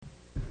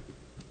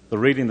The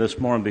reading this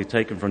morning will be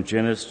taken from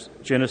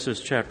Genesis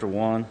chapter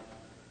 1,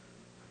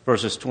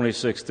 verses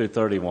 26 through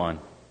 31.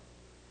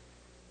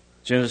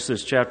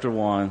 Genesis chapter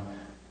 1,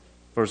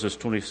 verses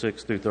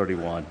 26 through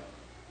 31.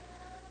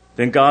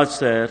 Then God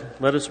said,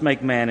 "Let us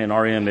make man in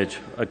our image,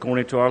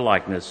 according to our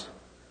likeness.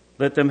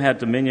 Let them have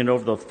dominion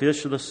over the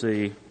fish of the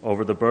sea,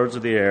 over the birds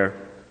of the air,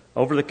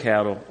 over the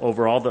cattle,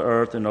 over all the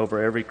earth, and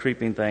over every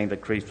creeping thing that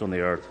creeps on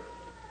the earth."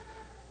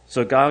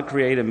 So God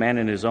created man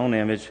in his own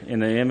image. In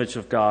the image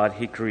of God,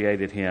 he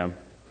created him.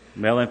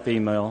 Male and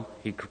female,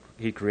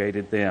 he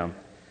created them.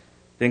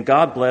 Then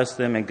God blessed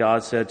them, and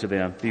God said to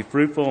them, "Be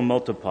fruitful and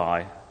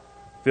multiply.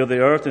 Fill the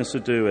earth and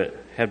subdue it.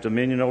 Have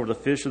dominion over the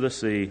fish of the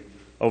sea,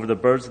 over the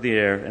birds of the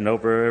air, and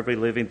over every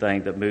living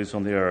thing that moves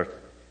on the earth."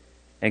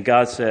 And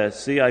God said,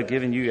 "See, I have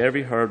given you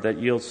every herb that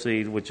yields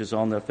seed, which is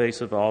on the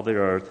face of all the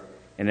earth,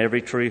 and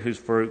every tree whose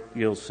fruit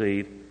yields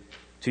seed.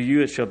 To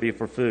you it shall be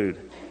for food.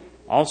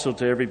 Also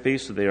to every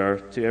beast of the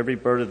earth, to every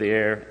bird of the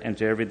air, and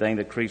to everything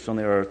that creeps on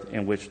the earth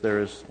in which there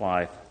is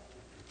life.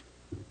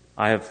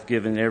 I have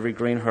given every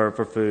green herb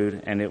for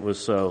food," and it was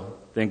so.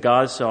 Then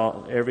God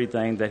saw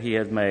everything that he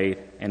had made,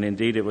 and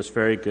indeed it was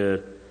very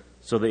good.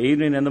 So the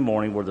evening and the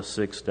morning were the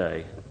sixth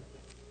day.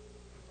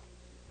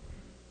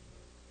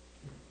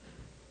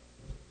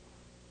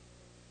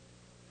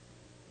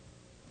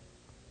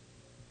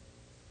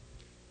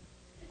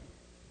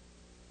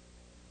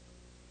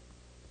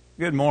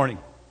 Good morning.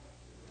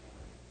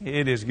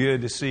 It is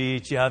good to see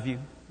each of you.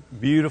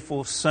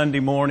 Beautiful Sunday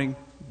morning,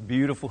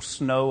 beautiful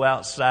snow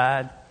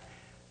outside.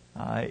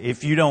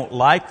 If you don't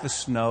like the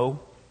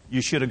snow,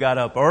 you should have got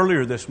up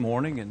earlier this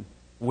morning, and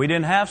we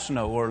didn't have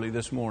snow early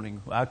this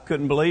morning. I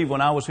couldn't believe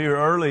when I was here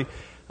early,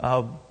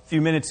 a few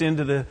minutes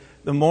into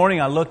the morning,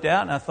 I looked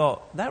out and I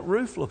thought, that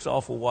roof looks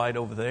awful white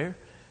over there.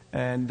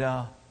 And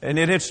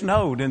it had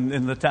snowed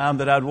in the time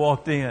that I'd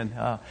walked in.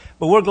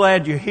 But we're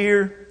glad you're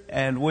here,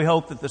 and we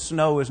hope that the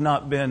snow has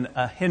not been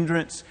a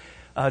hindrance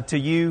to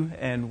you,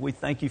 and we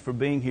thank you for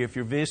being here. If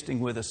you're visiting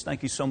with us,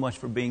 thank you so much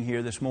for being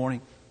here this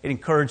morning. It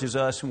encourages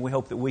us, and we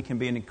hope that we can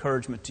be an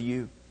encouragement to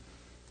you.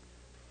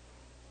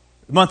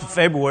 The month of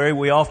February,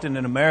 we often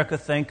in America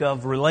think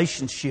of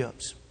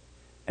relationships.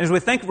 And as we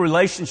think of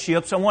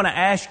relationships, I want to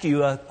ask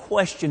you a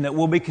question that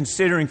we'll be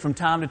considering from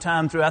time to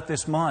time throughout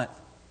this month.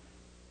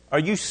 Are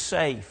you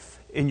safe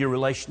in your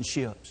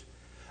relationships?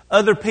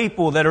 Other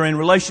people that are in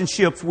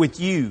relationships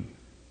with you,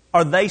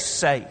 are they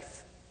safe?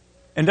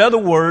 In other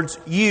words,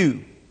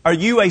 are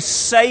you a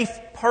safe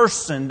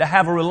person to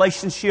have a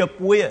relationship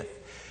with?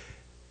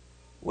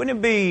 Wouldn't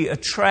it be a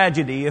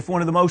tragedy if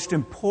one of the most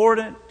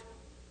important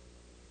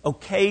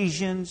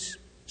occasions,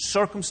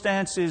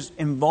 circumstances,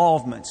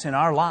 involvements in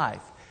our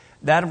life,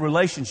 that of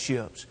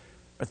relationships,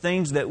 are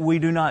things that we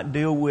do not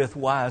deal with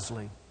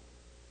wisely?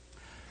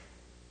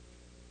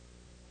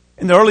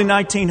 In the early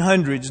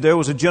 1900s, there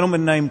was a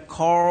gentleman named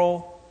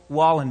Karl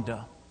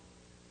Wallander.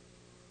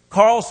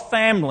 Karl's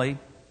family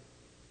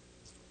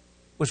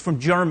was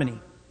from Germany.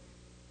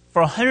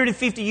 For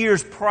 150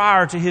 years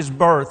prior to his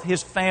birth,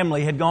 his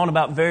family had gone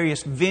about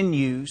various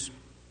venues,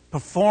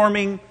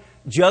 performing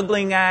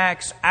juggling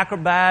acts,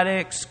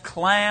 acrobatics,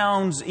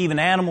 clowns, even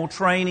animal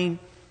training.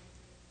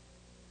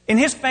 In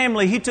his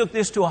family, he took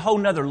this to a whole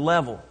nother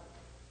level.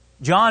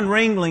 John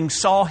Ringling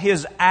saw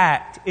his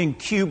act in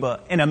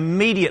Cuba and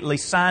immediately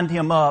signed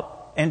him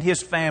up and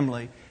his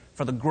family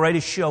for the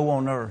greatest show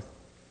on earth.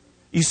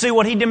 You see,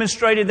 what he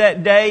demonstrated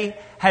that day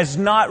has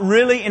not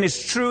really, in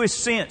its truest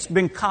sense,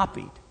 been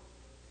copied.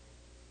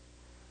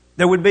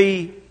 There would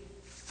be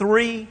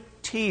 3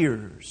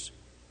 tiers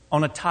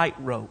on a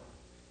tightrope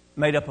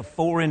made up of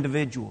 4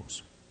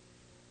 individuals.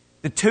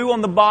 The 2 on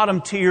the bottom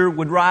tier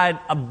would ride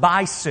a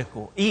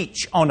bicycle,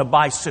 each on a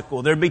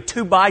bicycle. There'd be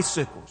 2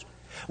 bicycles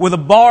with a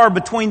bar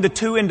between the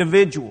 2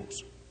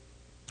 individuals.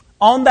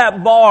 On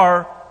that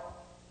bar,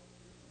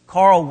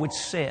 Karl would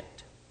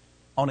sit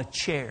on a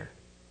chair.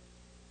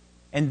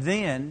 And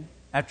then,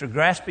 after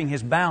grasping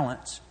his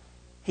balance,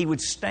 he would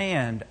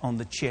stand on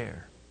the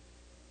chair.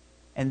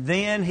 And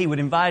then he would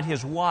invite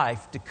his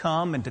wife to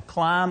come and to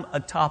climb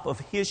atop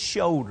of his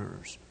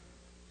shoulders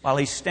while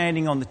he's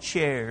standing on the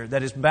chair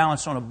that is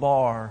balanced on a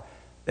bar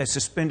that's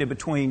suspended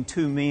between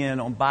 2 men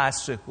on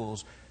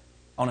bicycles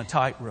on a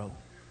tightrope.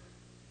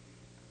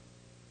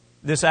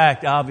 This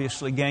act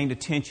obviously gained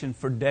attention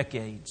for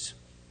decades.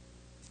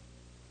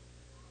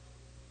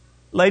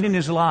 Late in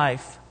his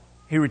life,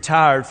 he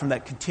retired from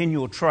that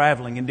continual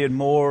traveling and did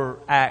more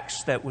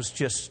acts that was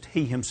just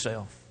he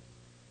himself.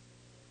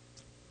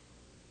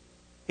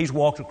 He's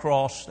walked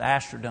across the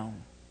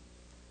Astrodome.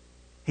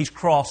 He's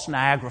crossed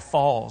Niagara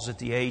Falls at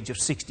the age of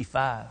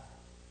 65.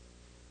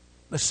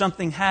 But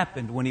something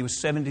happened when he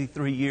was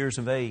 73 years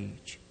of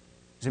age.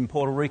 He was in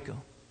Puerto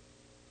Rico.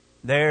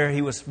 There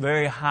he was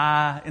very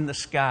high in the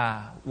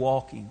sky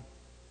walking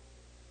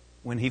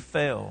when he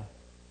fell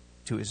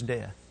to his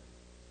death.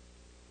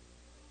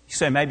 You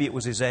say maybe it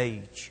was his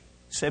age.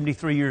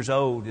 73 years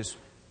old is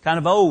kind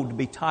of old to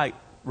be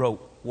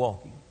tightrope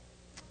walking.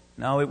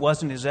 No, it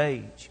wasn't his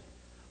age.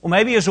 Well,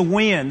 maybe it's a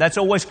wind that's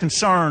always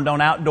concerned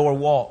on outdoor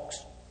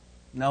walks.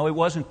 No, it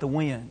wasn't the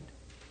wind.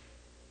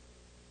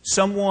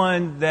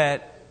 Someone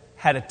that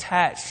had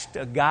attached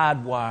a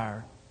guide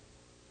wire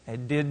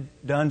had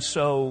done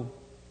so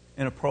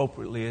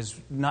inappropriately, is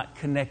not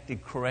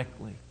connected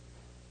correctly.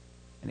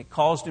 And it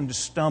caused him to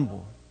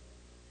stumble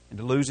and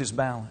to lose his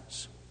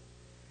balance.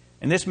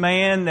 And this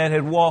man that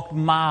had walked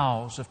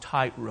miles of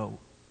tightrope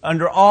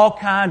under all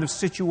kinds of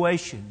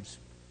situations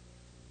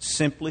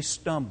simply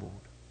stumbled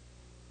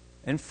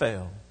and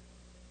fell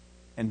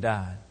and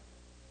died.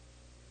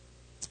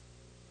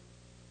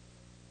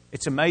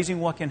 It's amazing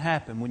what can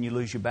happen when you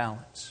lose your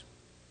balance.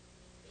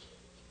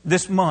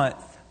 This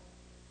month,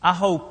 I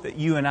hope that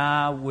you and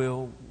I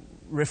will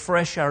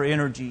refresh our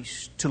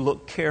energies to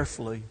look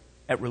carefully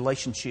at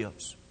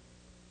relationships.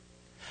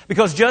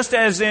 Because just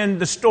as in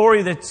the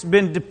story that's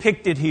been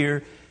depicted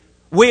here,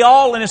 we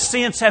all, in a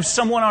sense, have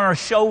someone on our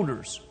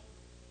shoulders.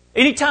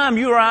 Anytime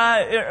you or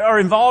I are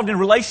involved in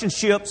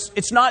relationships,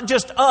 it's not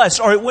just us,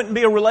 or it wouldn't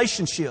be a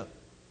relationship.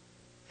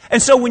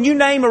 And so when you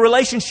name a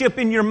relationship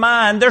in your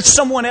mind, there's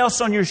someone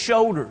else on your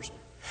shoulders.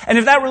 And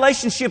if that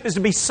relationship is to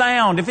be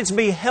sound, if it's to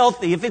be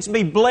healthy, if it's to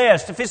be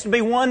blessed, if it's to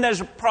be one that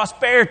is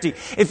prosperity,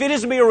 if it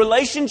is to be a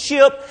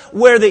relationship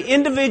where the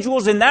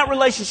individuals in that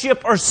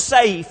relationship are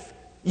safe,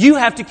 you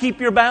have to keep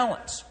your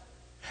balance.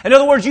 In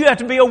other words, you have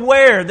to be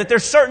aware that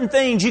there's certain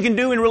things you can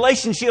do in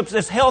relationships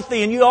that's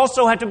healthy, and you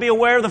also have to be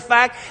aware of the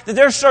fact that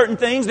there's certain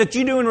things that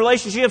you do in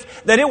relationships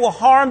that it will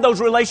harm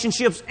those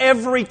relationships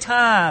every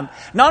time.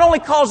 Not only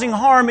causing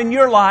harm in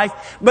your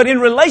life, but in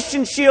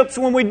relationships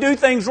when we do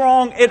things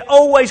wrong, it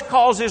always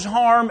causes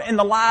harm in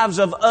the lives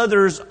of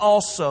others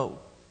also.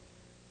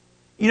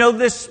 You know,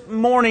 this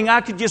morning I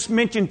could just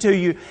mention to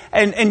you,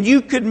 and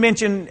you could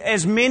mention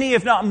as many,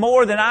 if not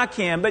more, than I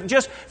can. But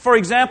just for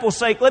example's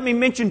sake, let me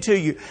mention to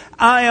you,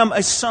 I am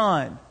a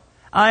son.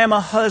 I am a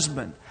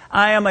husband.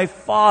 I am a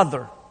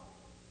father.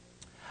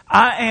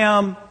 I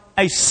am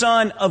a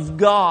son of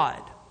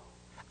God.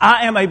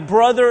 I am a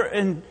brother,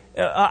 and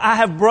I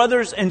have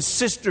brothers and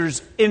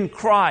sisters in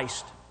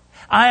Christ.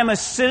 I am a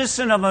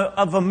citizen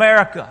of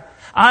America.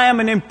 I am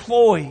an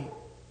employee.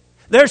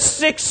 There's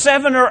 6,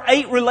 7, or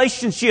 8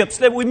 relationships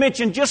that we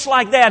mentioned just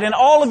like that. And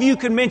all of you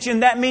can mention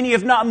that many,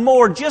 if not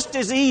more, just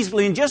as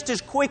easily and just as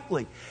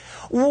quickly.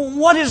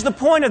 What is the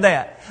point of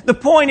that? The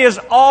point is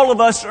all of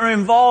us are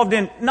involved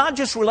in not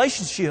just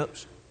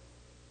relationships.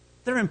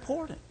 They're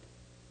important.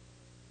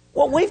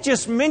 What we've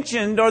just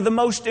mentioned are the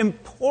most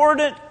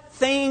important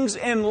things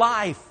in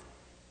life.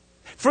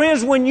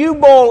 Friends, when you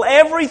boil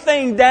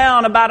everything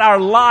down about our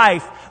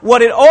life,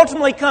 what it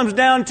ultimately comes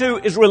down to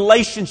is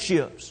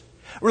relationships.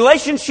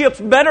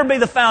 Relationships better be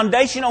the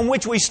foundation on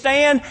which we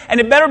stand, and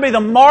it better be the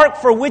mark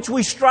for which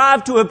we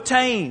strive to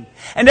obtain.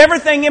 And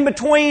everything in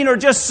between are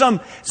just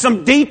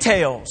some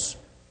details.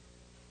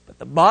 But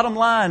the bottom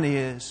line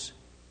is,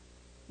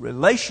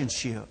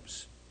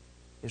 relationships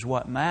is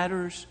what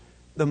matters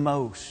the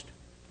most.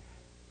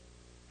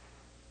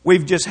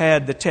 We've just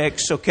had the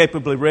text so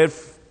capably read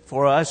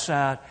for us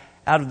out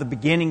of the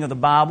beginning of the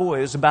Bible.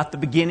 It was about the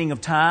beginning of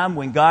time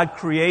when God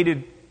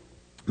created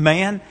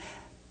man.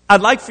 I'd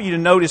like for you to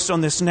notice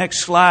on this next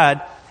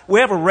slide, we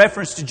have a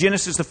reference to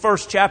Genesis, the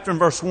first chapter and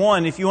verse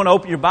 1. If you want to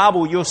open your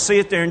Bible, you'll see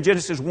it there in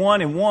Genesis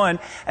 1 and 1.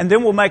 And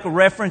then we'll make a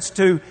reference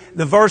to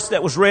the verse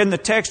that was read in the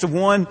text of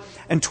 1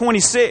 and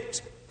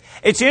 26.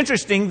 It's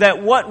interesting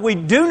that what we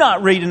do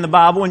not read in the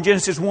Bible in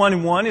Genesis 1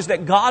 and 1 is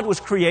that God was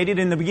created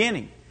in the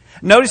beginning.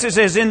 Notice it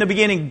says in the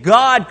beginning,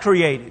 God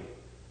created.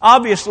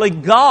 Obviously,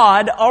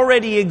 God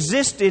already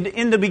existed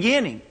in the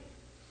beginning.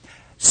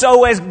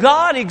 So as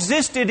God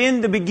existed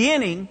in the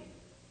beginning,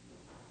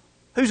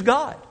 who's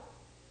God?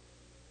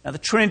 Now, the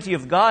Trinity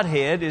of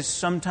Godhead is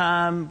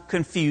sometimes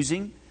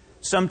confusing,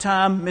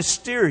 sometimes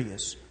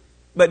mysterious.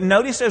 But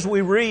notice as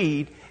we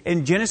read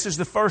in Genesis,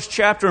 the first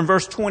chapter and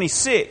verse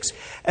 26,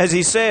 as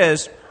he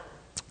says,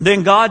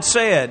 "Then God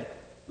said,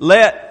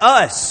 'Let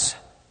us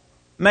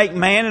make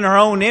man in our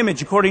own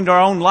image, according to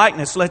our own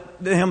likeness. Let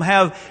him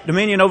have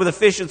dominion over the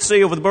fish of the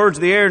sea, over the birds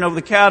of the air, and over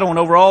the cattle, and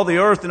over all the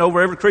earth, and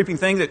over every creeping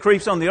thing that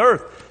creeps on the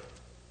earth.'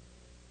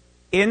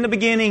 In the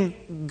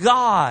beginning,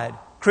 God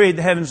created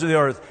the heavens and the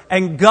earth.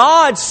 And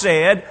God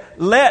said,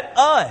 'Let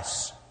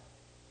us.'"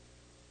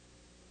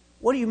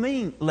 What do you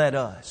mean, let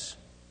us?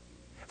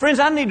 Friends,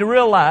 I need to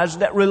realize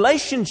that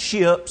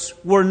relationships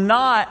were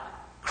not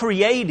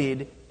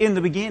created in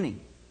the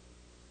beginning.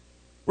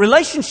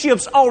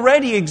 Relationships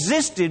already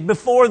existed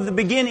before the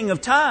beginning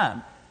of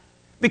time.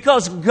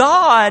 Because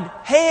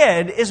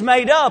Godhead is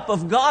made up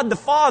of God the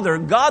Father,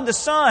 God the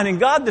Son, and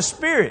God the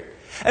Spirit.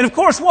 And of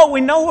course, what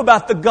we know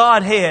about the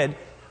Godhead,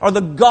 or the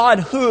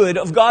Godhood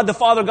of God the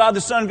Father, God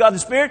the Son, God the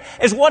Spirit,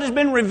 is what has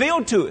been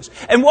revealed to us.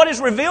 And what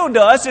is revealed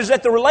to us is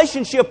that the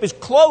relationship is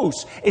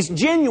close, it's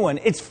genuine,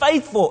 it's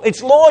faithful,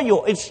 it's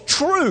loyal, it's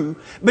true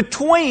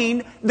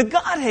between the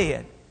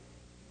Godhead.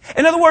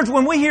 In other words,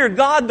 when we hear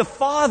God the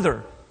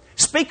Father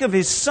speak of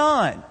His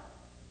Son,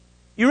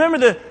 you remember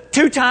the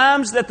 2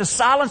 times that the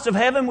silence of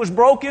heaven was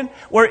broken,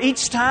 where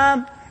each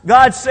time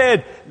God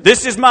said,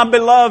 "This is my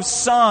beloved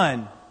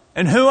Son,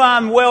 in whom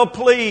I'm well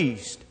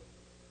pleased."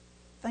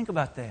 Think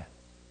about that.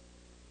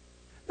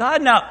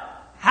 God, now,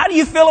 how do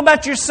you feel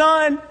about your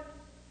son?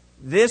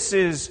 This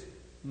is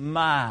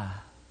my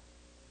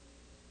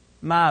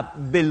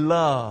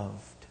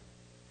beloved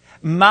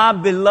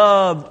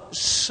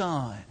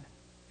son.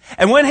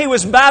 And when he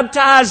was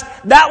baptized,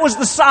 that was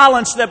the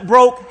silence that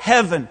broke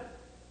heaven.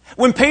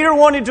 When Peter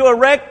wanted to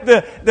erect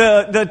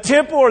the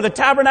temple or the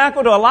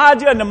tabernacle to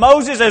Elijah and to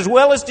Moses as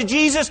well as to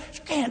Jesus,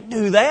 you can't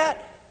do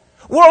that.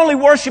 We're only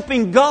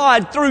worshiping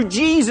God through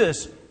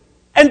Jesus.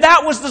 And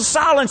that was the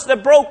silence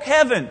that broke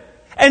heaven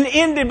and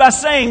ended by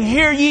saying,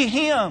 "Hear ye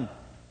him."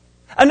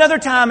 Another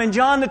time in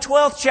John the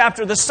 12th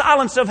chapter, the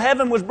silence of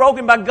heaven was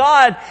broken by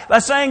God by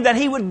saying that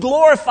He would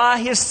glorify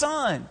His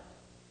Son.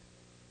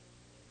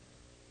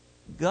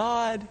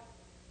 God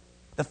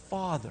the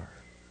Father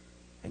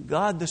and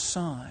God the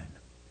Son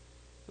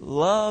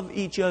love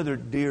each other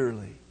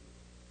dearly.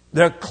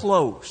 They're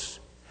close.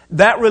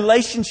 That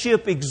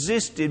relationship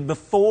existed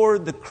before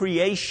the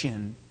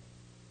creation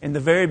in the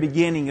very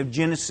beginning of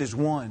Genesis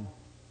 1.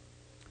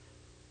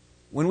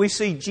 When we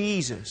see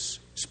Jesus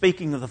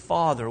speaking of the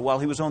Father while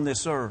He was on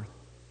this earth,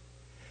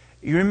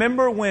 you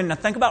remember when, I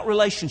think about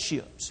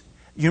relationships,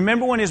 you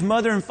remember when His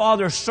mother and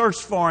father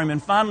searched for Him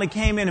and finally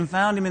came in and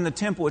found Him in the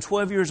temple at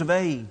 12 years of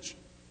age.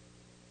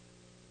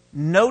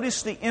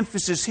 Notice the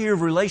emphasis here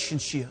of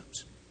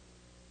relationships.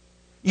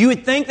 You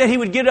would think that He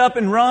would get up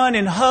and run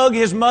and hug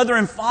His mother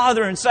and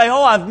father and say,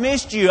 "Oh, I've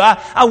missed you.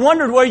 I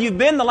wondered where you've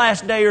been the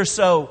last day or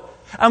so.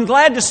 I'm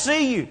glad to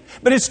see you."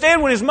 But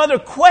instead, when His mother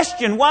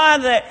questioned why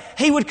that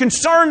He would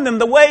concern them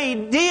the way He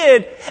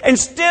did,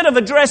 instead of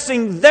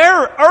addressing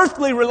their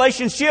earthly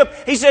relationship,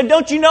 He said,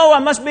 "Don't you know I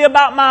must be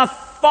about my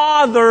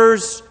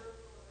Father's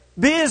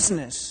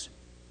business?"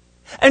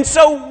 And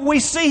so we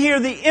see here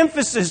the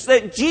emphasis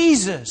that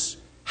Jesus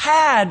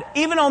had,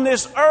 even on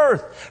this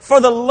earth,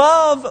 for the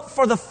love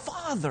for the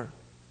Father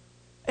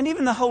and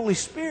even the Holy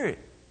Spirit.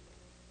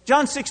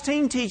 John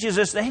 16 teaches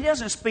us that He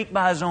doesn't speak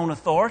by His own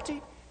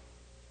authority,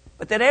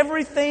 but that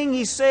everything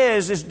He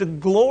says is to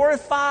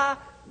glorify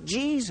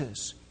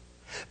Jesus.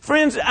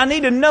 Friends, I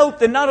need to note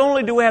that not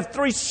only do we have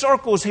three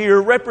circles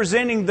here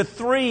representing the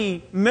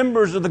three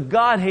members of the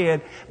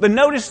Godhead, but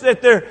notice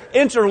that they're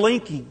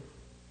interlinking.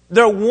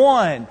 They're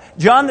one.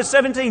 John the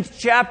 17th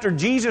chapter,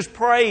 Jesus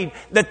prayed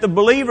that the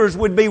believers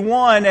would be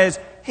one as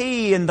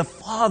He and the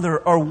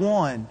Father are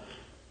one.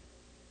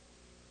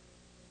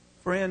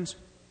 Friends,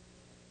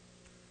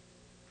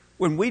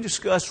 when we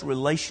discuss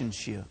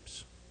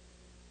relationships,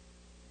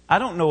 I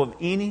don't know of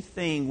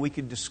anything we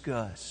could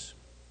discuss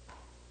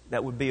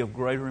that would be of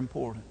greater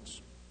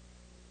importance.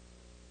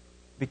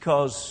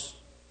 Because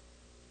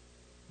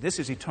this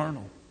is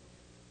eternal.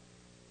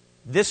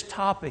 This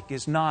topic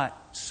is not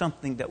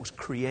something that was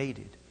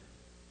created.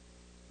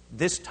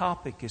 This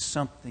topic is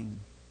something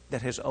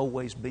that has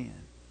always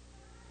been.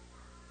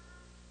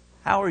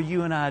 How are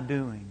you and I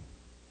doing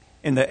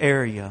in the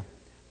area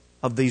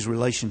of these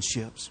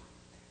relationships?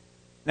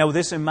 Now, with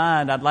this in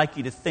mind, I'd like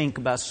you to think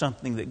about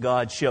something that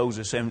God shows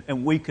us,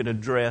 and we could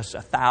address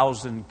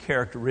 1,000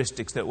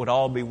 characteristics that would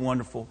all be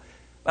wonderful.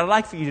 But I'd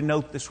like for you to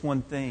note this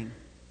one thing.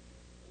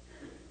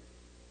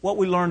 What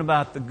we learn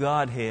about the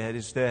Godhead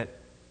is that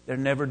they're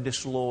never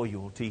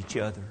disloyal to each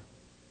other.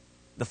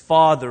 The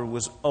Father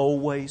was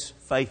always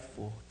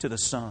faithful to the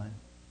Son.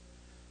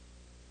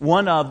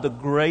 One of the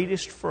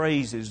greatest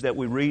phrases that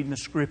we read in the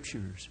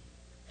Scriptures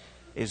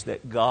is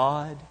that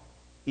God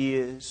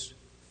is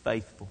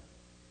faithful.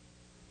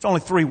 It's only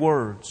 3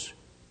 words,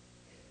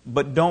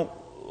 but don't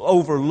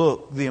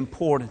overlook the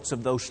importance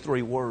of those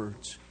 3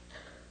 words.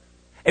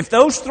 If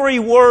those 3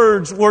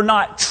 words were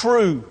not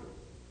true,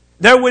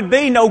 there would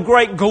be no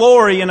great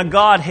glory in a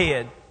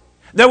Godhead.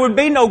 There would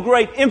be no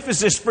great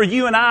emphasis for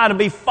you and I to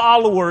be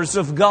followers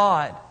of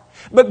God.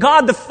 But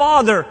God the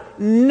Father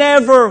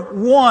never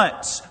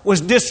once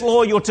was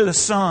disloyal to the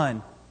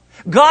Son.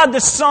 God the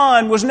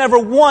Son was never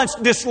once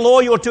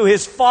disloyal to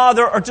His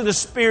Father or to the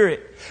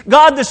Spirit.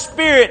 God the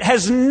Spirit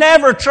has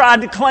never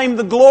tried to claim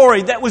the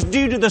glory that was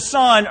due to the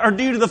Son or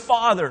due to the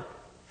Father.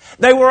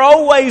 They were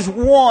always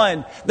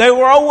one. They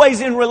were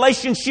always in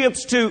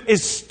relationships to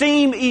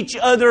esteem each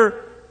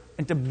other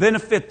and to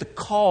benefit the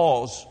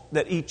cause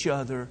that each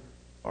other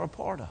are a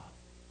part of.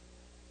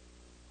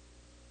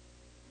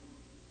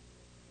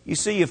 You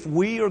see, if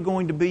we are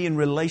going to be in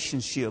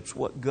relationships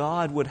what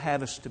God would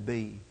have us to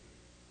be,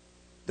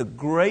 the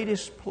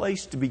greatest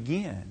place to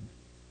begin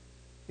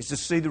is to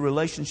see the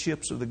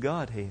relationships of the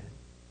Godhead.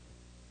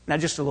 Now,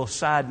 just a little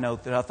side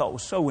note that I thought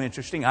was so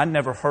interesting. I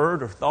never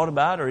heard or thought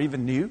about or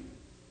even knew.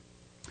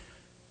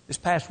 This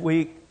past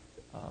week,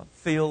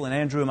 Phil and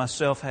Andrew and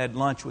myself had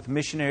lunch with a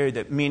missionary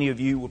that many of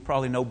you will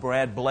probably know,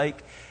 Brad Blake.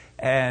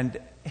 And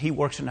he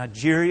works in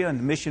Nigeria in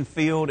the mission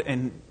field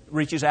and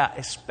reaches out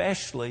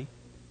especially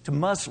to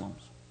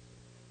Muslims.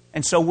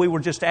 And so we were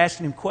just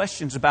asking him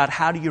questions about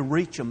how do you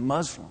reach a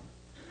Muslim.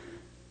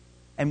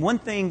 And one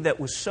thing that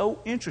was so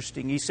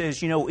interesting, he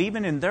says,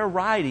 even in their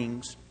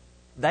writings,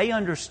 they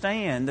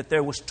understand that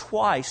there was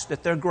twice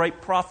that their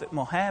great prophet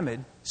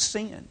Muhammad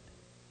sinned.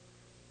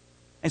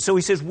 And so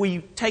he says, we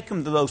take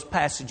them to those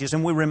passages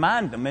and we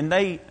remind them. And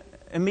they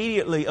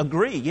immediately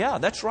agree. Yeah,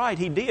 that's right,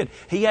 he did.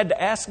 He had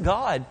to ask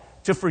God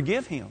to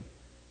forgive him.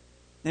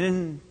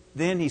 And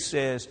then he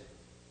says,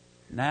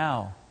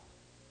 now,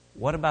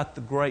 what about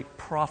the great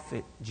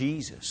prophet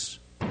Jesus?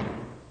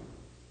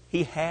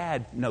 He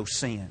had no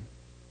sin.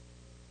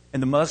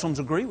 And the Muslims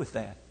agree with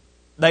that.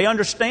 They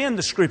understand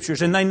the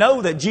Scriptures and they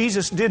know that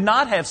Jesus did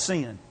not have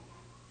sin.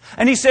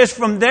 And he says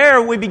from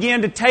there we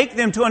begin to take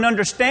them to an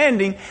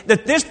understanding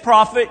that this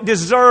prophet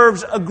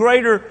deserves a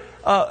greater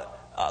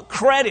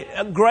credit,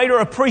 a greater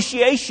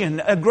appreciation,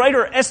 a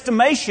greater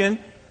estimation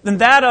than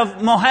that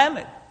of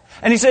Muhammad.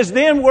 And he says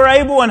then we're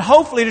able and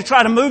hopefully to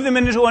try to move them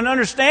into an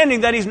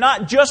understanding that he's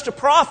not just a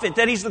prophet,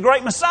 that he's the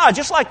great Messiah,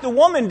 just like the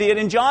woman did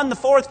in John the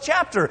 4th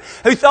chapter,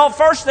 who thought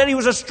first that he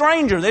was a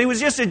stranger, that he was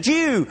just a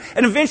Jew,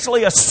 and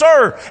eventually a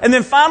sir, and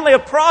then finally a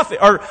prophet,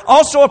 or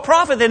also a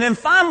prophet, and then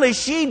finally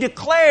she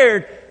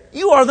declared,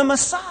 you are the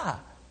Messiah.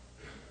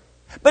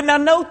 But now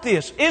note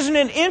this, isn't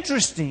it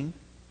interesting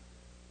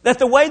that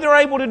the way they're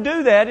able to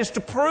do that is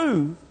to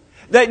prove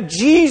that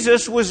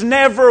Jesus was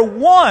never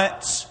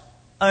once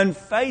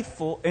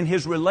unfaithful in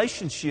his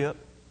relationship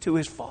to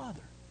his Father.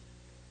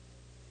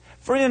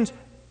 Friends,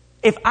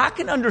 if I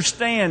can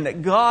understand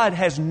that God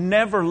has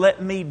never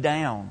let me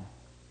down,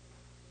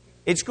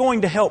 it's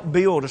going to help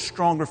build a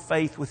stronger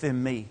faith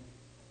within me.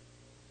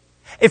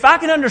 If I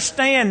can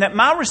understand that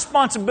my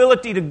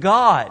responsibility to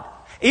God,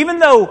 even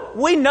though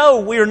we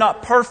know we are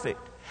not perfect,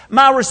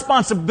 my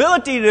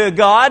responsibility to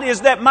God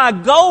is that my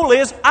goal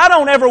is I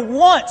don't ever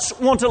once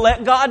want to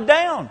let God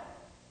down.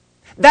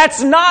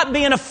 That's not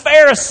being a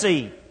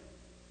Pharisee.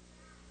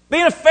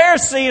 Being a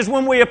Pharisee is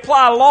when we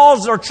apply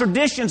laws or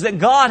traditions that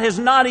God has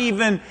not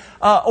even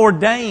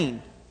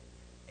ordained.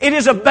 It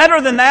is a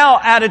better than thou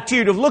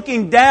attitude of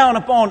looking down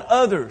upon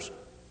others.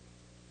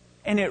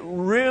 And it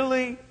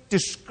really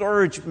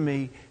discouraged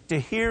me to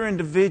hear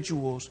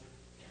individuals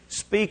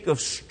speak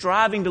of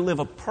striving to live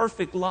a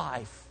perfect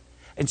life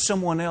and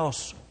someone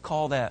else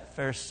call that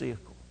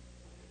Pharisaical.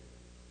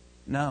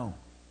 No.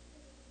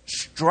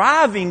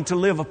 Striving to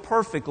live a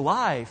perfect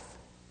life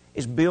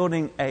is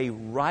building a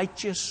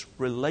righteous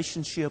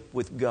relationship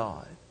with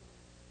God.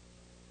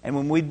 And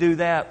when we do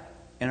that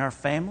in our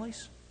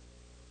families,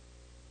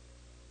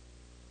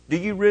 do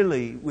you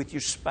really, with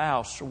your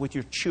spouse or with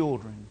your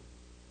children,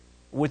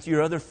 with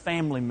your other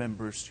family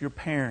members, your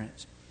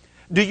parents,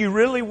 do you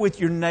really with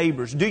your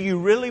neighbors, do you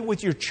really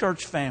with your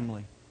church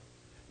family,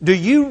 do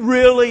you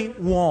really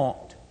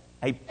want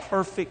a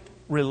perfect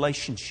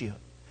relationship?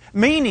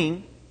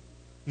 Meaning,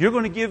 you're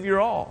going to give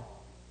your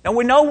all. Now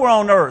we know we're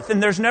on earth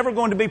and there's never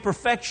going to be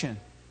perfection.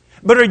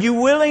 But are you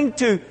willing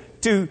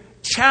to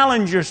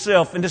challenge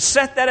yourself and to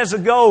set that as a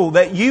goal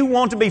that you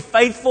want to be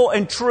faithful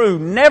and true,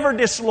 never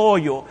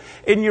disloyal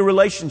in your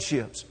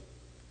relationships?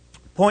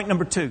 Point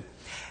number 2.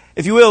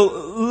 If you will,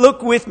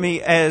 look with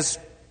me as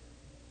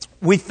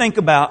we think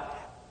about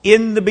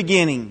in the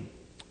beginning.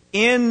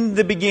 In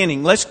the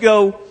beginning. Let's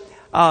go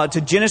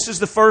to Genesis,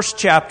 the 1st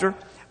chapter.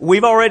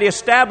 We've already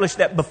established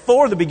that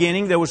before the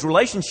beginning there was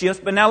relationships,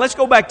 but now let's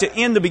go back to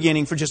in the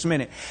beginning for just a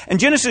minute. In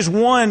Genesis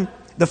 1,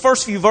 the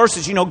first few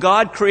verses,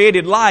 God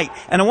created light.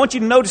 And I want you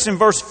to notice in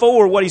verse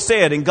 4 what He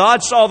said. And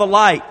God saw the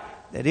light,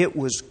 that it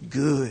was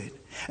good.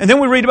 And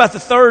then we read about the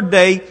third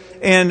day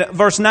in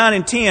verse 9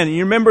 and 10. And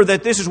you remember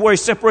that this is where He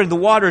separated the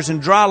waters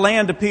and dry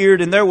land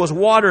appeared and there was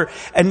water.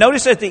 And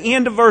notice at the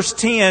end of verse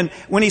 10,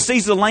 when He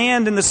sees the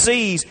land and the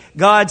seas,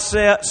 God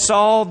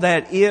saw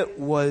that it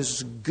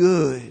was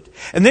good.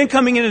 And then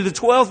coming into the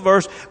 12th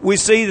verse, we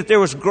see that there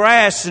was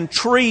grass and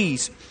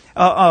trees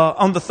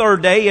on the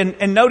third day.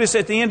 And notice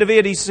at the end of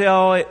it, He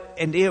saw it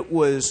and it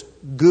was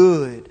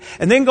good.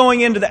 And then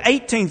going into the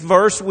 18th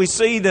verse, we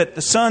see that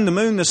the sun, the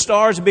moon, the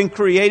stars have been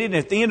created. And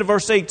at the end of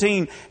verse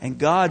 18, and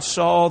God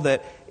saw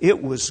that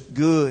it was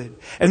good.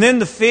 And then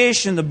the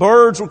fish and the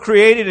birds were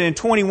created in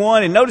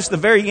 21. And notice the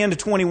very end of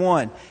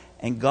 21.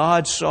 And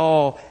God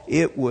saw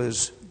it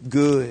was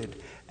good.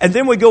 And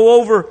then we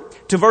go over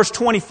to verse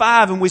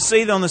 25 and we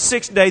see that on the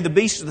 6th day the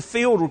beasts of the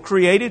field were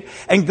created.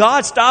 And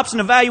God stops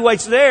and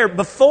evaluates there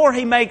before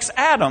He makes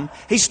Adam.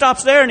 He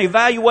stops there and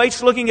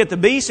evaluates looking at the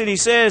beasts and He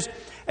says,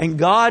 and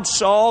God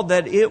saw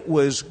that it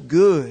was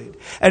good.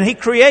 And He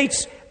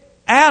creates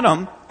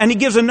Adam and He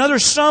gives another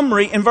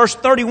summary in verse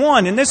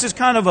 31. And this is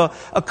kind of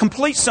a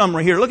complete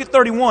summary here. Look at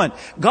 31.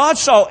 God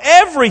saw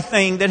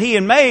everything that He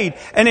had made,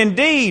 and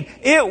indeed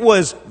it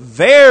was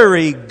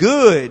very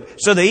good.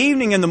 So the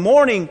evening and the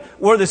morning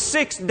were the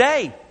 6th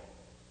day.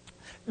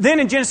 Then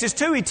in Genesis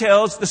 2 He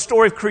tells the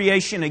story of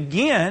creation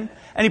again,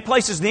 and He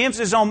places the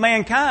emphasis on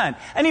mankind.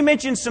 And He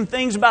mentions some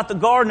things about the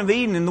Garden of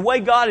Eden and the way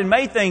God had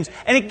made things.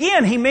 And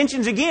again, He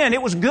mentions again,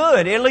 it was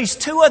good, at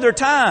least 2 other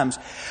times.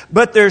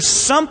 But there's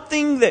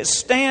something that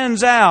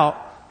stands out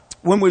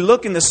when we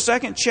look in the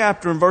 2nd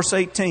chapter in verse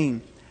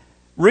 18.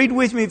 Read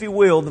with me if you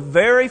will, the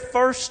very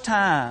first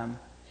time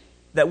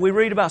that we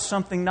read about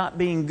something not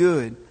being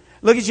good.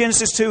 Look at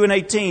Genesis 2 and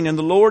 18. And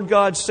the Lord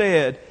God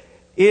said,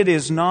 it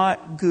is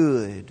not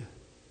good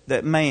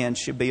that man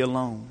should be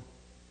alone.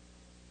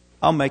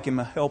 I'll make him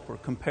a helper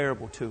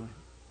comparable to him.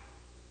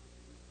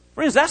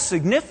 Friends, that's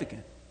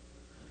significant.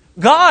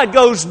 God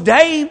goes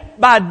day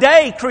by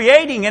day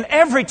creating and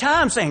every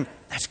time saying,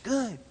 that's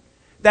good,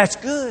 that's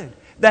good,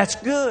 that's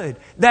good,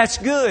 that's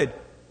good.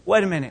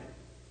 Wait a minute.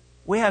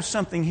 We have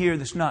something here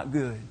that's not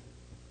good.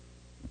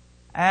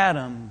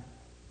 Adam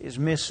is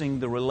missing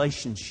the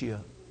relationship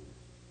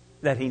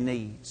that he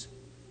needs.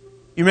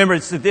 You remember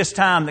it's at this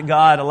time that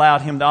God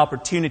allowed him the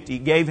opportunity,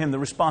 gave him the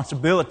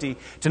responsibility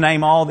to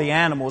name all the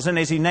animals. And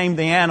as he named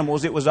the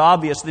animals, it was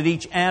obvious that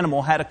each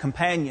animal had a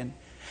companion.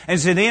 And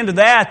it's at the end of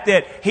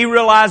that he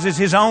realizes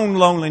his own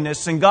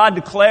loneliness, and God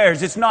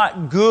declares it's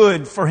not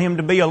good for him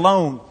to be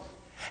alone.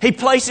 He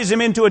places him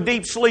into a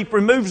deep sleep,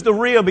 removes the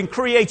rib, and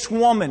creates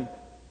woman.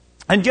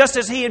 And just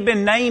as he had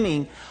been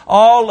naming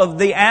all of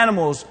the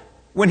animals,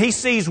 when he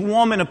sees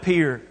woman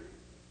appear,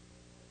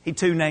 he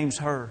too names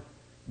her.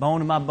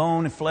 Bone of my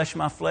bone and flesh of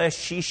my flesh,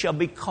 she shall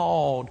be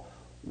called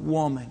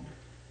woman.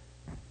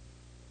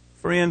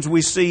 Friends,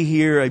 we see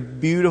here a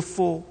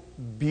beautiful,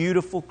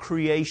 beautiful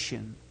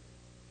creation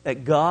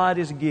that God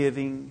is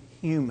giving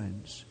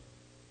humans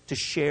to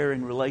share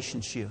in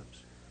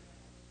relationships.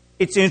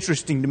 It's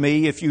interesting to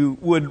me, if you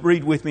would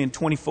read with me in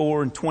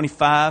 24 and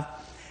 25,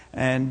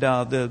 and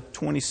the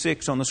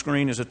 26 on the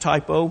screen is a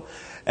typo.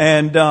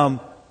 And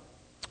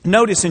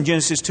notice in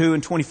Genesis 2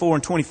 and 24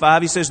 and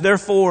 25, he says,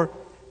 therefore,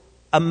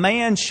 a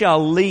man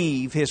shall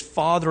leave his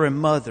father and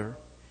mother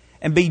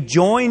and be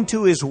joined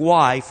to his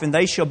wife, and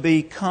they shall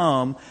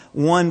become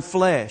one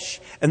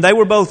flesh. And they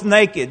were both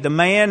naked, the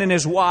man and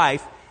his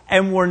wife,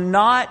 and were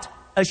not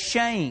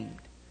ashamed.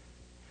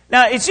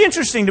 Now, it's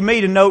interesting to me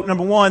to note,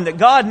 number one, that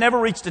God never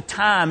reached a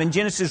time in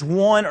Genesis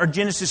 1 or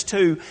Genesis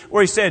 2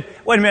 where He said,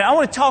 wait a minute, I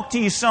want to talk to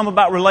you some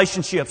about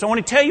relationships. I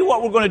want to tell you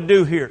what we're going to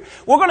do here.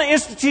 We're going to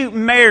institute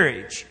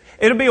marriage.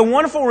 It'll be a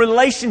wonderful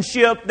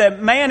relationship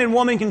that man and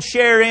woman can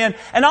share in.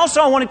 And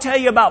also I want to tell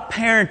you about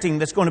parenting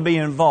that's going to be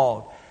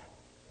involved.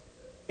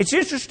 It's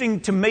interesting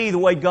to me the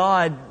way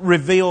God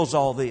reveals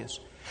all this.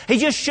 He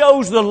just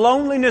shows the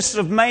loneliness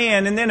of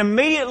man and then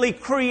immediately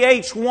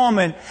creates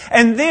woman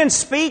and then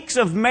speaks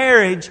of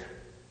marriage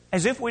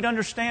as if we'd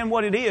understand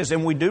what it is.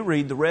 And we do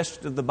read the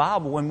rest of the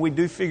Bible and we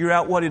do figure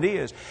out what it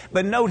is.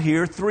 But note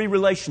here, 3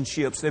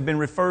 relationships that have been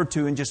referred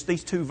to in just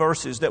these 2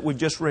 verses that we've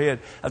just read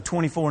of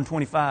 24 and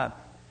 25.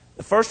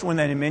 The first one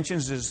that he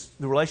mentions is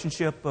the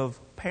relationship of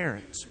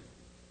parents,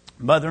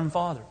 mother and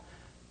father.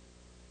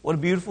 What a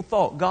beautiful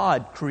thought.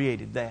 God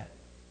created that.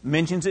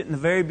 Mentions it in the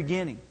very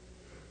beginning.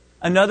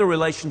 Another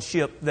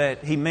relationship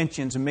that he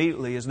mentions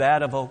immediately is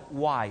that of a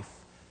wife,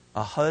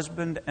 a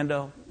husband and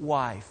a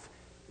wife,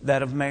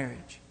 that of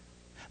marriage.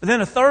 But then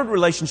a third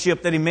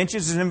relationship that he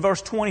mentions is in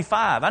verse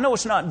 25. I know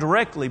it's not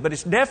directly, but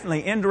it's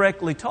definitely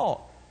indirectly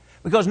taught.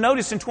 Because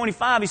notice in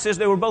 25 he says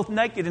they were both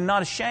naked and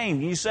not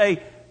ashamed. And you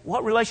say,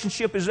 what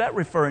relationship is that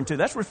referring to?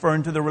 That's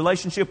referring to the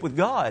relationship with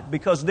God.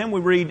 Because then we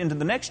read into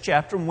the next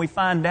chapter and we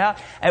find out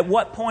at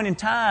what point in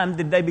time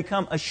did they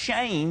become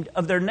ashamed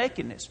of their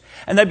nakedness.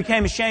 And they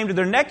became ashamed of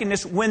their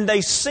nakedness when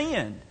they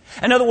sinned.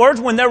 In other words,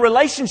 when their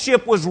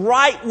relationship was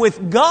right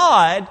with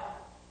God,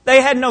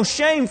 they had no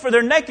shame for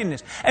their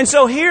nakedness. And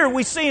so here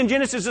we see in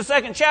Genesis, the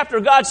 2nd chapter,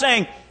 God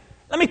saying,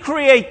 let me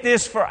create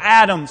this for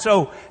Adam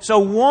so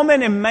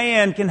woman and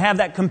man can have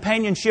that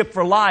companionship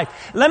for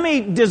life. Let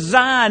me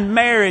design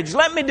marriage.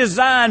 Let me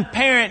design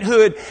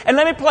parenthood. And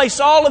let me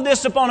place all of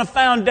this upon a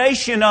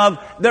foundation of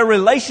their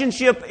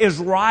relationship is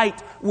right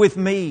with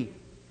me.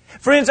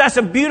 Friends, that's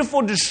a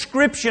beautiful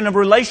description of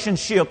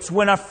relationships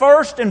when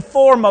first and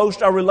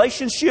foremost our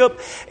relationship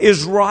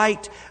is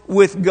right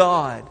with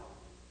God.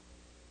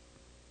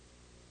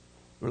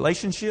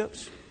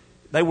 Relationships,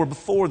 they were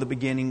before the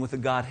beginning with the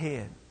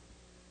Godhead.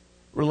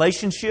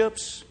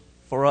 Relationships,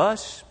 for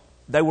us,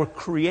 they were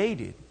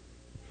created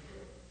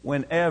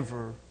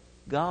whenever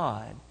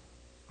God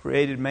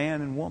created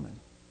man and woman.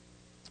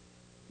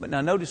 But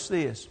now notice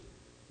this.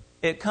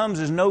 It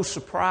comes as no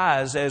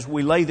surprise as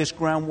we lay this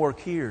groundwork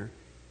here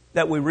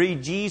that we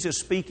read Jesus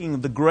speaking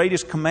of the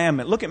greatest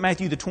commandment. Look at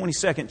Matthew the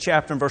 22nd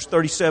chapter and verse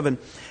 37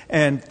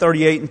 and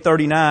 38 and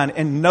 39.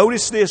 And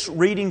notice this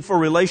reading for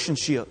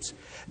relationships.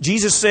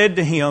 Jesus said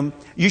to him,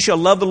 you shall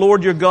love the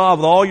Lord your God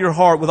with all your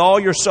heart, with all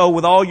your soul,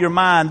 with all your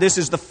mind. This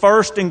is the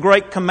first and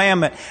great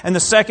commandment. And the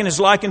second is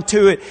likened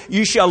to it.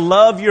 You shall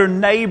love your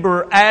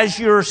neighbor as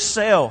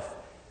yourself.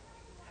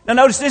 Now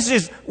notice this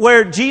is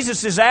where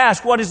Jesus is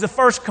asked, what is the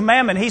first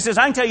commandment? He says,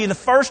 I can tell you the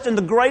first and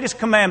the greatest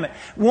commandment.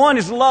 One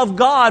is love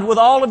God with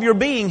all of your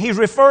being. He's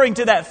referring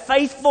to that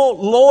faithful,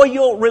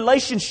 loyal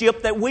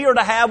relationship that we are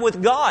to have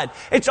with God.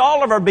 It's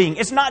all of our being.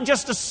 It's not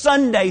just a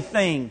Sunday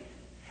thing.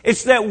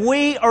 It's that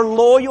we are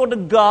loyal to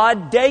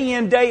God day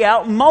in, day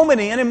out, moment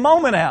in and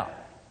moment out.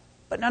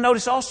 But now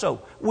notice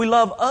also, we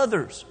love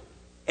others.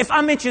 If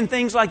I mention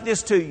things like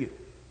this to you,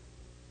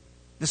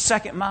 the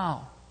 2nd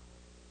mile,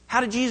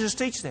 how did Jesus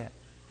teach that?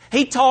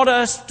 He taught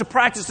us to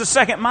practice the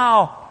 2nd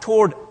mile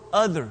toward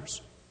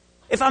others.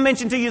 If I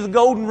mention to you the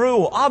golden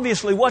rule,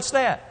 obviously what's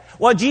that?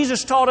 What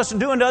Jesus taught us to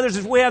do unto others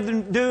is we have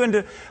them do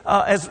unto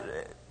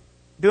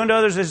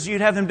others as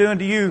you'd have them do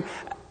unto you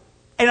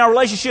in our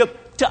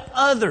relationship to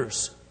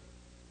others.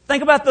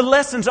 Think about the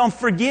lessons on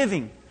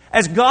forgiving.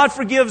 As God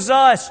forgives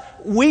us,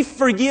 we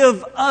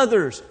forgive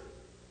others.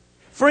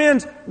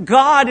 Friends,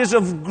 God is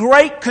of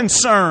great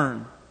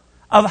concern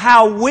of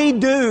how we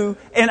do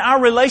in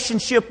our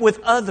relationship with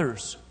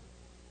others.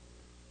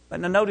 But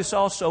now notice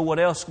also what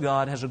else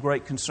God has a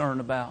great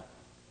concern about.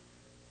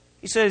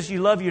 He says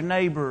you love your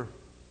neighbor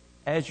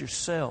as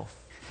yourself.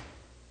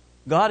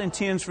 God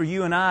intends for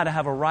you and I to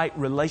have a right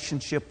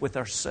relationship with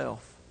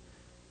ourselves.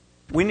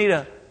 We need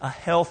a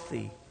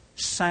healthy,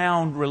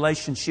 sound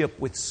relationship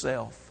with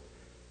self.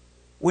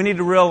 We need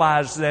to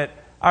realize that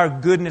our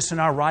goodness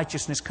and our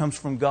righteousness comes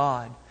from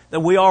God. That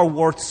we are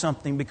worth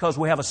something because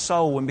we have a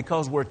soul and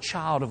because we're a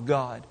child of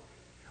God.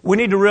 We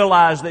need to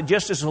realize that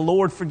just as the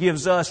Lord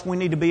forgives us, we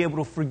need to be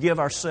able to forgive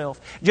ourselves.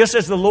 Just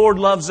as the Lord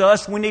loves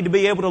us, we need to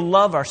be able to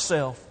love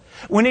ourselves.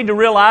 We need to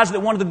realize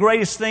that one of the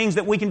greatest things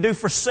that we can do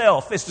for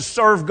self is to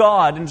serve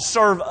God and to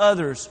serve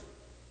others.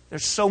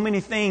 There's so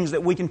many things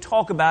that we can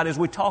talk about as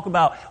we talk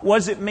about what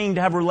does it mean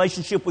to have a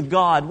relationship with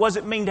God? What does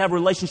it mean to have a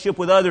relationship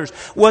with others?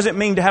 What does it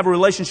mean to have a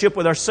relationship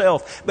with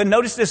ourselves? But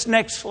notice this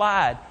next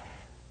slide.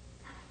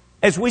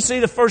 As we see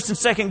the first and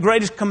second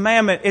greatest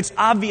commandment, it's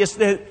obvious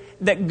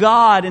that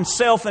God and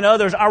self and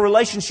others, our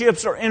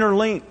relationships are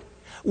interlinked.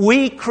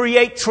 We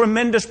create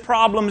tremendous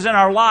problems in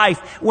our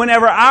life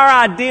whenever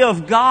our idea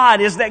of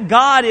God is that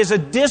God is a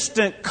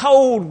distant,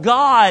 cold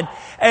God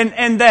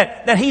and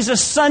that He's a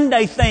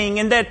Sunday thing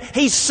and that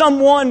He's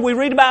someone we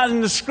read about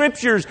in the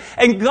Scriptures.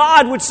 And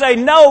God would say,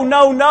 no,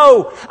 no,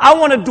 no. I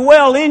want to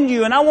dwell in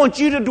you and I want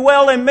you to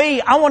dwell in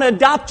me. I want to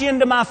adopt you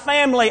into my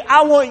family.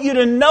 I want you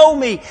to know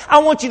me. I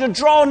want you to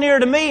draw near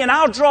to me and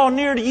I'll draw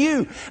near to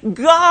you.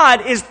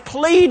 God is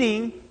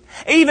pleading,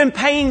 even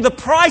paying the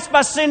price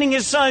by sending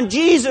His Son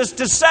Jesus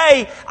to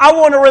say, I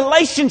want a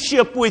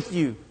relationship with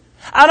you.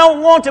 I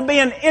don't want to be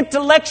an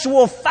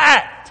intellectual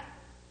fact.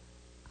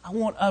 I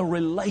want a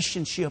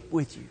relationship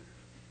with you.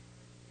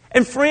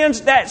 And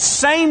friends, that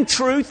same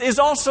truth is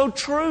also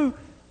true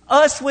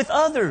us with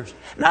others.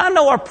 Now I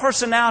know our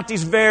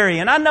personalities vary,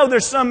 and I know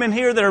there's some in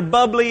here that are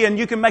bubbly and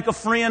you can make a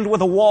friend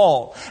with a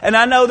wall. And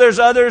I know there's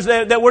others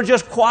that we're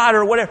just quiet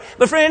or whatever.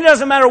 But friend, it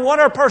doesn't matter what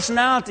our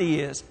personality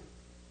is.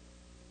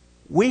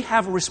 We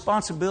have a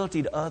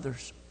responsibility to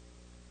others.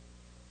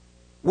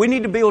 We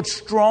need to build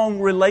strong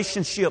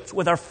relationships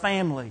with our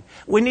family.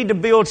 We need to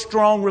build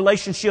strong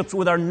relationships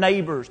with our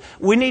neighbors.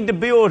 We need to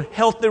build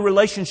healthy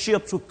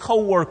relationships with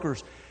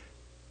coworkers.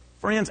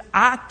 Friends,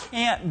 I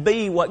can't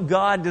be what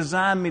God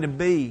designed me to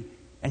be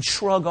and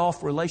shrug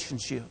off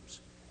relationships.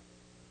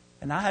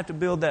 And I have to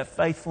build that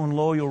faithful and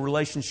loyal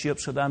relationship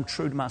so that I'm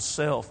true to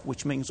myself,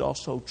 which means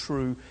also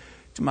true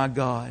to my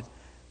God.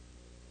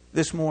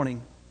 This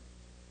morning,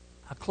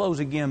 I close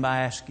again by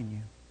asking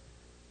you,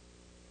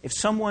 if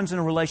someone's in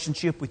a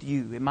relationship with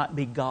you, it might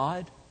be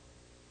God,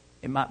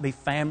 it might be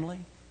family,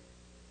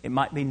 it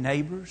might be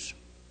neighbors.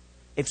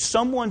 If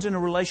someone's in a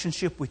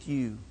relationship with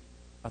you,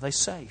 are they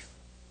safe?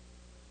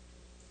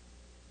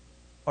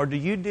 Or do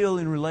you deal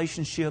in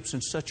relationships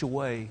in such a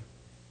way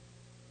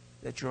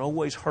that you're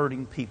always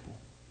hurting people?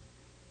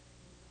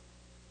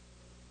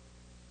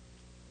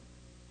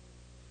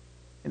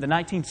 In the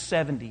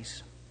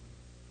 1970s,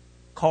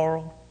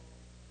 Carl,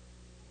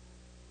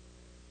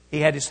 he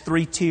had his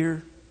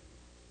 3-tier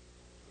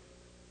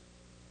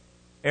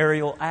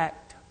aerial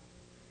act.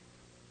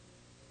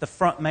 The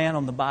front man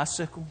on the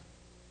bicycle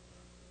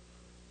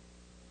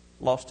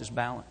lost his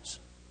balance.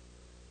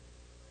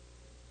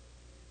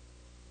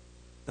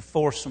 The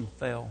foursome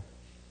fell.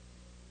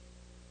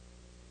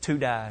 2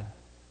 died.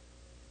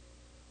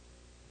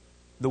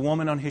 The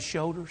woman on his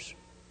shoulders,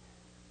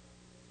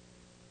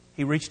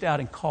 he reached out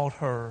and caught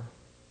her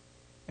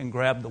and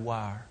grabbed the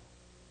wire.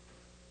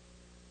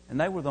 And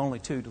they were the only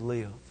 2 to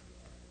live.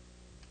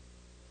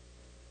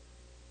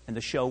 And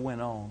the show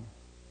went on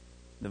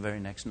the very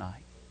next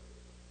night.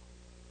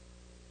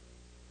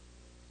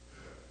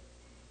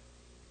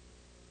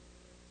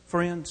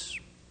 Friends,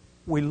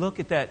 we look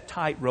at that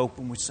tightrope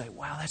and we say,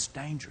 wow, that's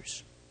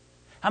dangerous.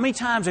 How many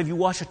times have you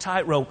watched a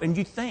tightrope and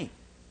you think,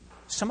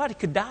 somebody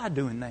could die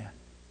doing that?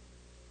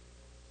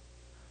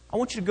 I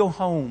want you to go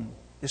home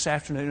this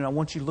afternoon and I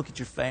want you to look at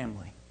your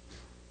family.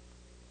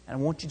 And I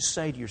want you to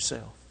say to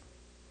yourself,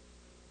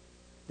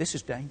 this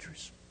is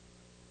dangerous.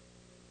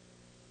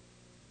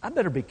 I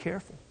better be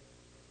careful.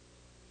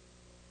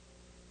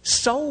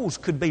 Souls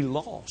could be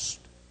lost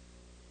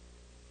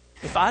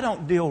if I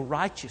don't deal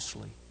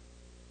righteously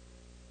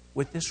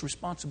with this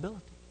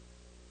responsibility.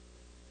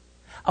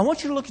 I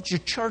want you to look at your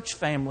church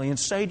family and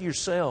say to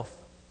yourself,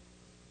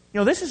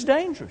 this is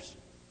dangerous.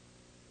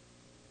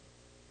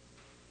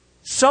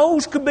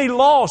 Souls could be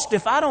lost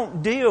if I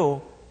don't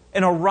deal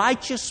in a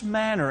righteous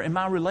manner in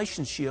my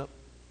relationship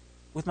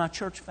with my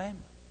church family.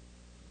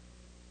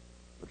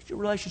 Look at your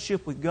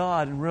relationship with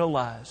God and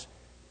realize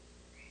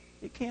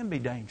it can be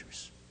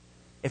dangerous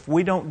if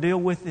we don't deal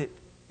with it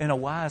in a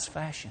wise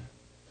fashion.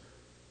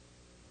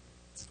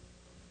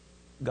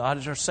 God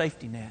is our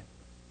safety net.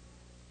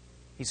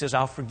 He says,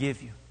 I'll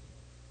forgive you.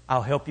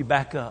 I'll help you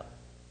back up.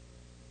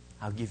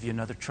 I'll give you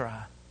another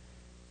try.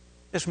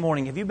 This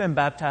morning, have you been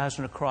baptized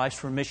into Christ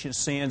for remission of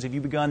sins? Have you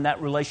begun that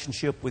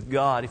relationship with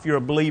God? If you're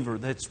a believer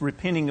that's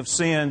repenting of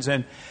sins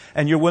and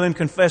you're willing to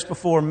confess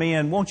before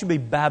men, won't you be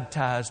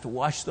baptized to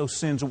wash those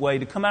sins away,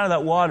 to come out of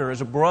that water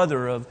as a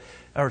brother of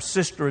or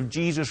sister of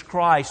Jesus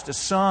Christ, a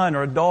son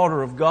or a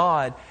daughter of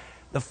God,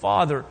 the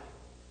Father?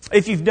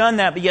 If you've done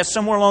that, but yet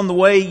somewhere along the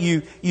way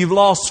you've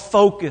lost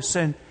focus,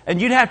 and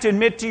you'd have to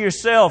admit to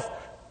yourself,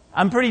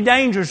 I'm pretty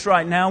dangerous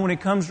right now when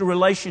it comes to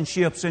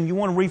relationships, and you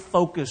want to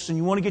refocus and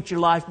you want to get your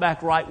life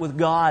back right with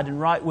God and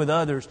right with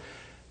others.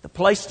 The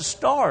place to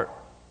start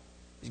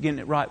is getting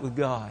it right with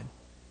God.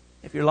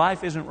 If your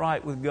life isn't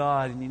right with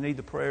God and you need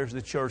the prayers of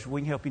the church, we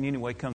can help you in any way. Come